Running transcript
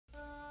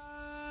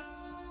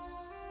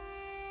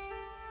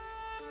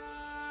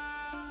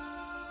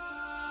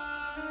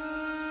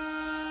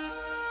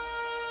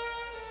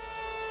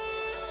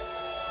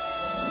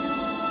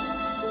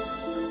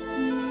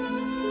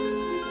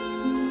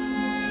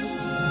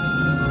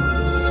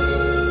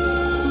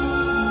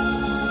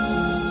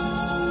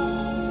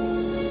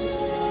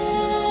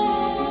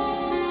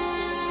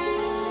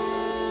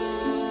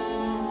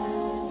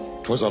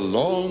'Twas a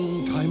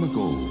long time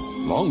ago,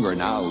 longer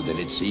now than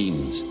it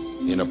seems,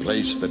 in a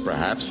place that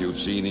perhaps you've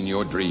seen in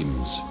your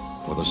dreams.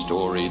 For the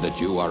story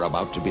that you are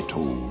about to be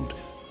told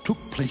took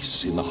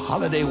place in the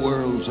holiday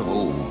worlds of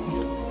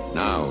old.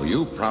 Now,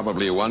 you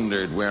probably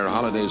wondered where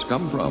holidays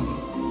come from.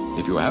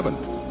 If you haven't,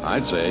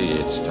 I'd say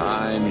it's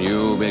time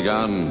you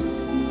begun.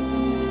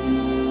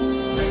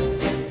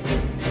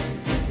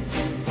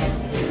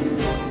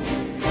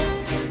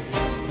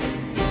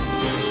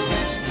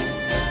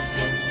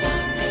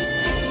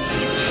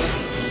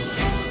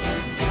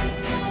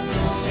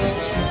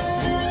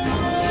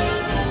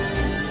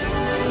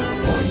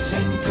 Boys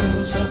and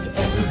girls of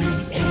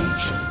every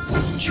age,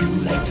 wouldn't you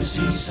like to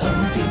see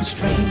something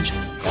strange?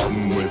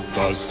 Come with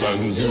us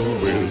and you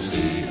will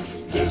see.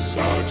 This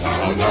our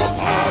town of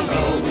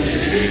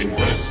Halloween.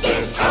 This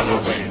is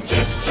Halloween,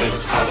 this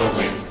is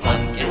Halloween.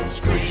 Pumpkins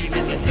scream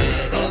in the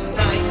dead of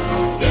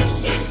night.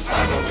 This is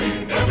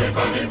Halloween,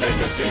 everybody make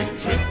a scene.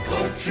 Trick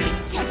or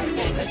treat, Tell the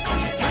neighbors on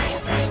the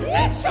diaphragm.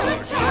 it's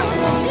our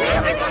town,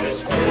 everybody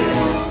scream.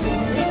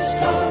 This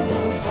town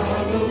of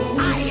Halloween.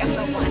 I am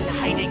the one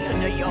hiding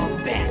under your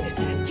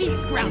bed,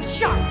 teeth ground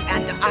sharp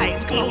and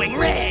eyes glowing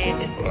red.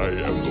 I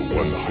am the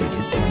one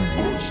hiding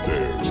under your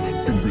stairs,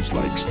 fingers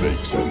like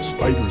snakes and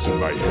spiders in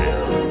my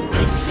hair.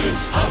 This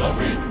is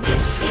Halloween,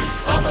 this is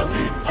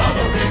Halloween,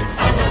 Halloween,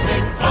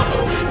 Halloween,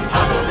 Halloween,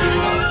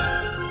 Halloween.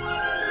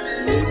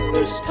 In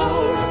this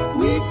town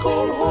we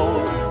call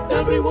home,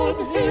 everyone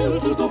hail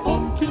to the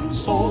pumpkin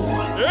song.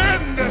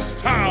 In this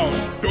town,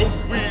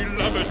 don't we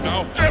love it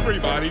now?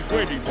 Everybody's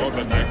waiting for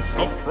the next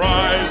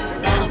surprise.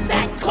 Round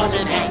that corner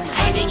and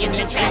hiding in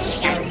the trash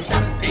can,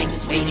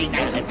 something's waiting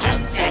there to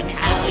pounce, and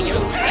how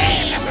you'll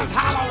scream. This is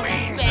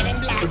Halloween. Red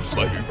and black. It's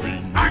slimy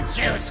green. Aren't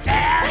you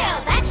scared?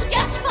 Well, that's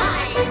just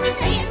fine.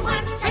 Say it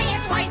once, say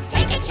it twice,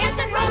 take a chance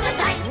and roll the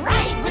dice.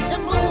 Ride with the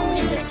moon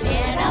in the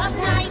dead of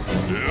night.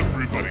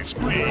 Everybody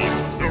scream!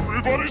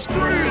 Everybody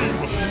scream!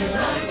 In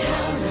our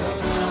town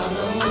of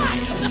Halloween. I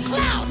am the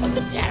clown with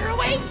the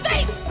tearaway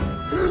face.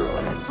 Here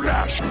in a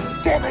flash,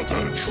 follow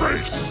the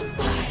trace.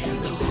 I am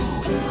the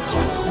who and you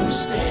call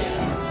who's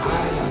there. I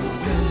am the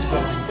wind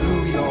blowing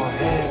through your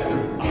hair.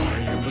 I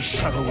am the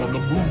shadow on the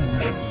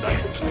moon at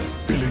night,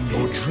 filling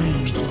your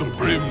dreams to the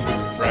brim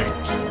with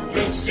fright.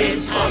 This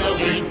is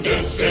Halloween,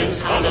 this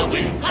is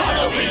Halloween,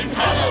 Halloween,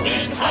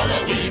 Halloween,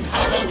 Halloween,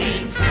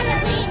 Halloween.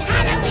 Halloween,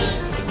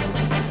 Halloween.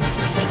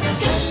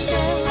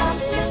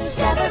 Tinderlumblings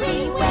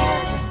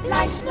everywhere.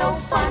 Life's no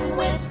fun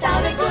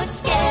without a good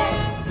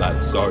scare.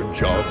 That's our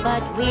job.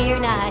 But we're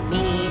not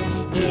mean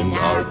in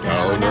our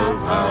town of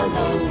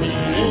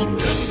Halloween. In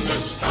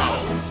this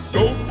town,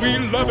 don't we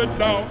love it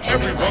now?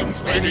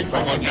 Everyone's waiting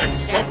for the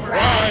next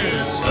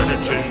surprise.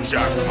 Skeleton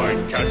Jack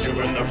might catch you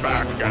in the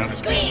back and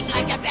Scream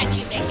like a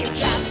banshee, make you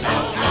jump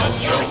out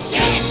of your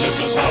skin. this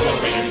is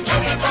Halloween,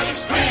 everybody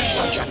scream.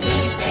 Won't you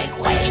please make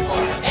way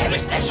for a very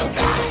special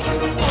guy?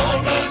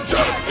 Old Man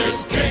Jack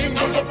is king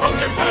of the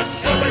pumpkin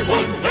patch.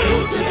 Everyone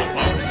hail to the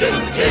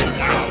pumpkin king.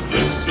 Now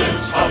this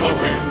is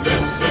Halloween,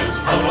 this is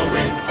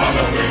Halloween,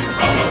 Halloween,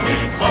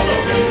 Halloween,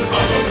 Halloween,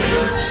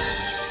 Halloween.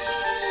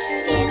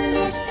 In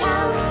this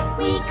town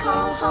we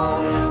call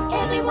home.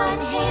 Everyone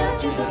hail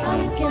to the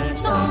pumpkin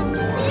song.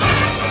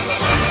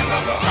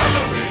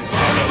 Halloween,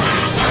 Halloween.